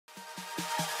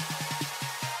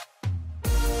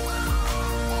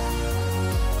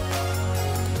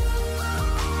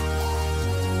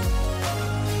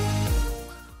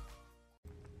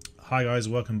Hi guys,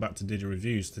 welcome back to Digi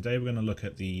Reviews. Today we're going to look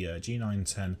at the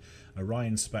G910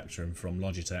 Orion Spectrum from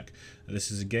Logitech.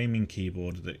 This is a gaming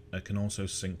keyboard that can also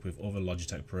sync with other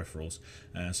Logitech peripherals.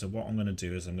 So what I'm going to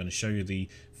do is I'm going to show you the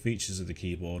features of the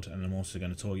keyboard, and I'm also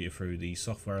going to talk you through the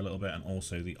software a little bit and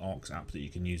also the ARX app that you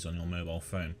can use on your mobile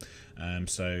phone.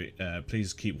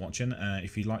 Please keep watching.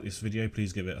 If you like this video,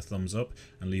 please give it a thumbs up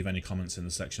and leave any comments in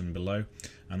the section below.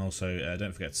 And also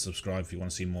don't forget to subscribe if you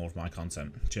want to see more of my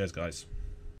content. Cheers guys.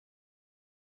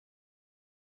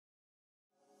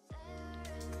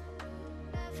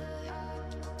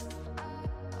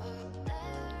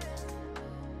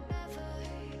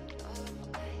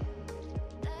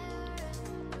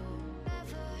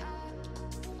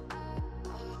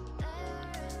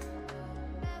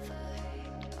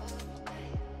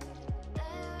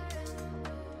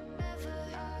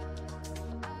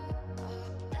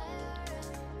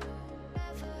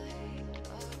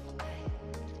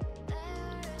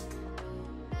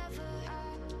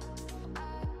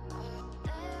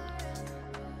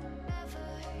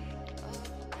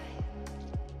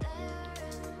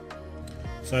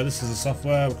 So this is the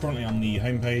software. We're currently on the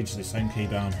home page, this home key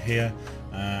down here,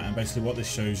 and basically what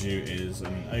this shows you is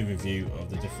an overview of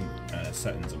the different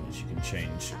settings in which you can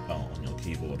change on your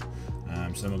keyboard.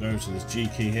 So then we'll go to this G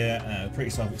key here. Pretty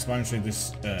self-explanatory.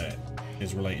 This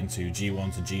is relating to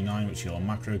G1 to G9, which are your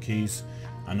macro keys,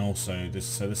 and also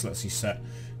this lets you set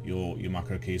your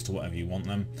macro keys to whatever you want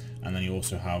them. And then you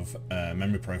also have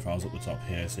memory profiles at the top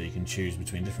here, so you can choose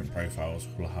between different profiles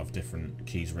will have different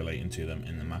keys relating to them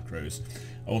in the macros.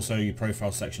 Also, your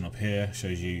profile section up here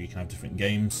shows you can have different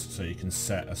games, so you can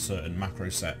set a certain macro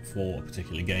set for a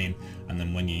particular game, and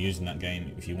then when you're using that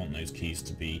game, if you want those keys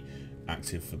to be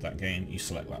active for that game, you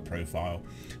select that profile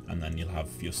and then you'll have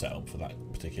your setup for that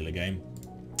particular game.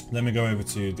 Then we go over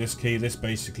to this key. This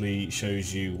basically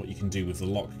shows you what you can do with the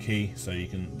lock key. So you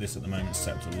can, this at the moment is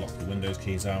set to lock the Windows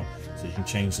keys out, so you can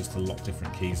change this to lock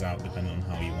different keys out depending on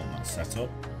how you want that set up.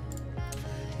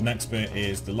 The next bit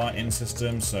is the lighting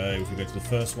system. So if we go to the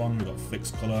first one, we've got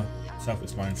fixed colour,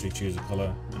 self-explanatory, choose a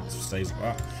colour and it stays like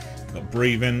that. We've got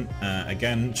breathing,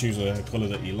 again choose a colour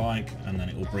that you like and then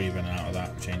it will breathe in and out of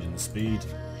that, changing the speed.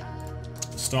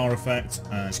 Star effect,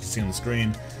 as you can see on the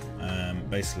screen,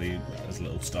 basically there's a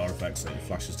little star effect, so it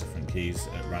flashes different keys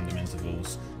at random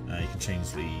intervals. You can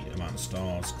change the amount of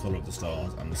stars, colour of the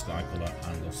stars and the sky colour,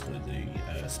 and also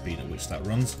the speed at which that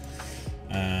runs.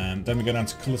 Then we go down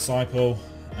to colour cycle.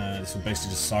 This will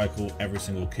basically just cycle every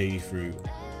single key through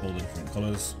all the different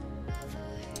colours.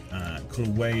 Colour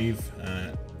wave,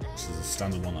 this is a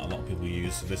standard one that a lot of people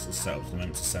use, so this is set up at the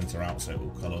moment to centre out, so it will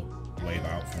colour wave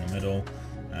out from the middle.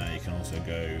 You can also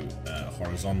go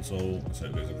horizontal, so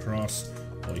it goes across,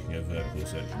 or you can go vertical,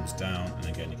 so it comes down, and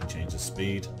again you can change the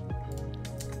speed.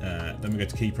 Then we go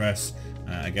to key press,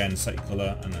 again set your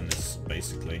colour, and then this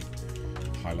basically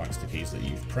highlights the keys that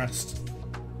you've pressed,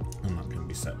 and that can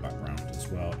be set back around as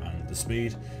well, and the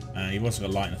speed. You've also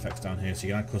got lighting effects down here, so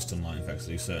you can add custom lighting effects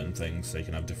to do certain things, so you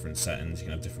can have different settings, you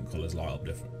can have different colours light up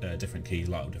different keys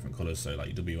light up different colours, so like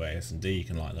your W, A, S and D, you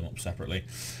can light them up separately,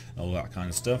 all that kind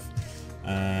of stuff.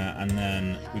 And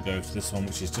then we go to this one,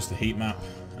 which is just a heat map.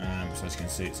 So as you can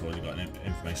see, it's already got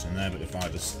information in there, but if I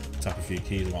just tap a few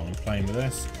keys while I'm playing with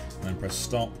this and then press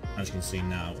stop, as you can see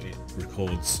now it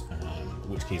records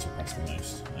which keys were pressed the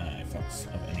most, if that's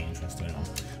of any interest to anyone.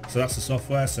 So that's the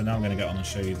software. So now I'm going to get on and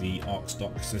show you the ARX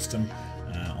dock system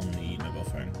on the mobile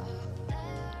phone.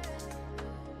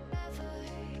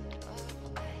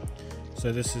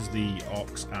 So this is the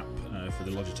ARX app for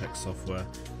the Logitech software.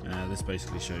 This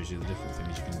basically shows you the different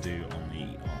things you can do on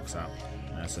the ARX app.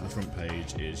 So the front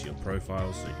page is your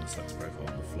profiles, so you can select a profile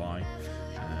on the fly.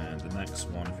 And the next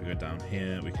one, if we go down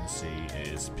here, we can see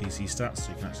is PC stats,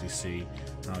 so you can actually see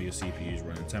how your CPU is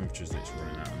running, temperatures that it's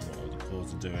running at, and what all the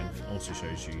cores are doing. It also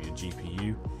shows you your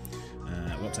GPU,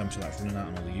 what temperature that's running at,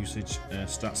 and all the usage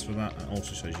stats for that, and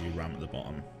also shows you your RAM at the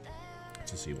bottom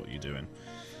to see what you're doing.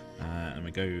 And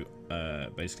we go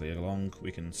basically along,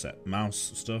 we can set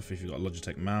mouse stuff. If you've got a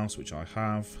Logitech mouse, which I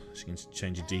have, so you can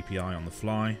change your DPI on the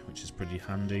fly, which is pretty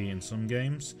handy in some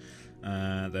games.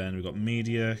 Then we've got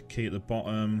media key at the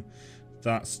bottom.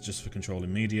 That's just for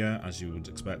controlling media, as you would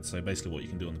expect, so basically what you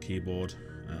can do on the keyboard.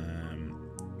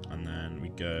 And then we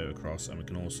go across and we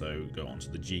can also go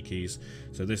onto the G keys.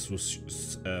 So this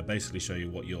will basically show you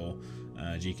what your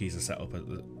G keys are set up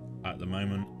at the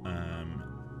moment.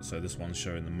 So this one's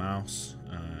showing the mouse,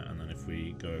 and then if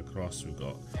we go across, we've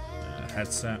got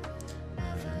headset,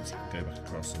 and go back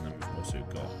across, and then we've also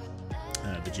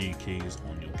got the G keys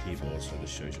on your keyboard. So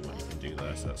this shows you what you can do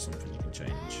there. So that's something you can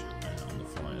change on the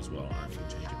fly as well, and you can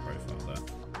change your profile there.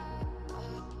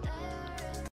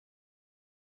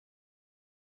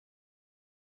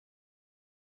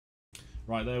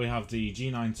 Right, there we have the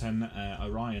G910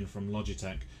 Orion from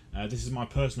Logitech. This is my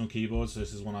personal keyboard, so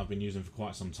this is one I've been using for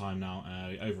quite some time now.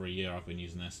 Over a year I've been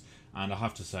using this, and I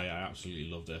have to say I absolutely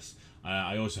love this.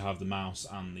 I also have the mouse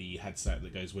and the headset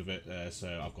that goes with it,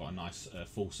 so I've got a nice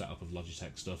full setup of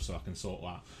Logitech stuff, so I can sort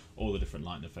out all the different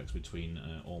lighting effects between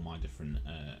all my different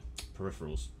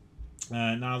peripherals.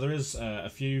 Now there is a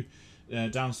few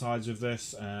downsides with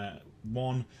this.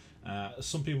 One,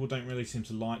 some people don't really seem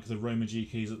to like the Roma G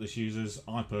keys that this uses.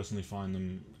 I personally find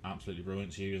them absolutely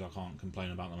brilliant to use. I can't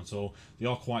complain about them at all. They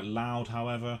are quite loud,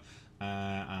 however,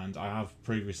 and I have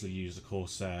previously used a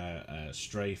Corsair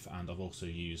Strafe, and I've also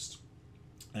used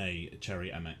a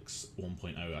Cherry MX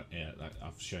 1.0 that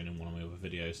I've shown in one of my other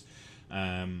videos.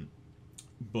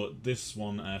 But this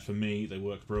one, for me, they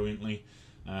work brilliantly.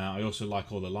 I also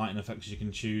like all the lighting effects you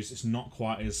can choose. It's not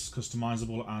quite as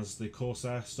customizable as the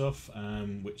Corsair stuff,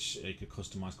 which you could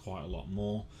customize quite a lot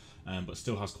more, but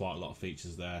still has quite a lot of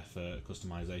features there for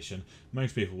customization.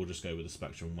 Most people will just go with the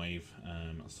Spectrum Wave,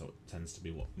 so it tends to be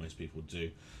what most people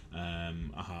do.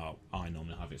 How I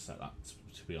normally have it set that,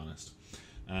 to be honest.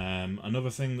 Another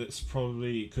thing that's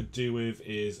probably could do with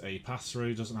is a pass-through.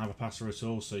 It doesn't have a pass-through at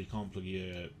all, so you can't plug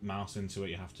your mouse into it.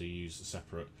 You have to use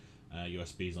separate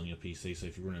USBs on your PC, so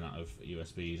if you're running out of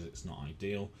USBs, it's not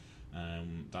ideal.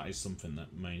 That is something that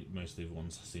most of the other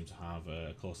ones seem to have.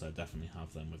 Corsair definitely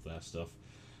have them with their stuff.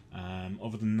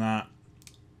 Other than that,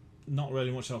 not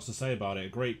really much else to say about it. A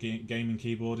great gaming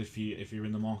keyboard if you're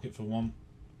in the market for one.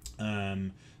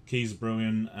 Keys are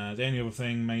brilliant. The only other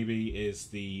thing maybe is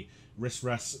the wrist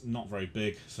rest, not very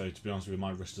big, so to be honest with you,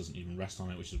 my wrist doesn't even rest on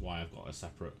it, which is why I've got a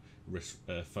separate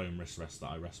foam wrist rest that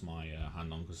I rest my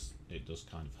hand on, because it does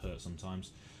kind of hurt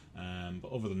sometimes.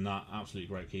 But other than that, absolutely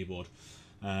great keyboard.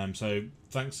 So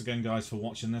thanks again, guys, for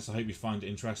watching this. I hope you find it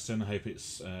interesting. I hope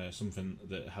it's something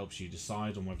that helps you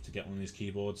decide on whether to get one of these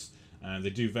keyboards. They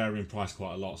do vary in price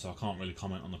quite a lot, so I can't really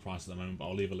comment on the price at the moment, but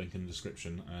I'll leave a link in the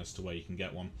description as to where you can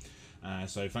get one.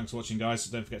 So thanks for watching, guys.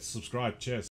 Don't forget to subscribe. Cheers.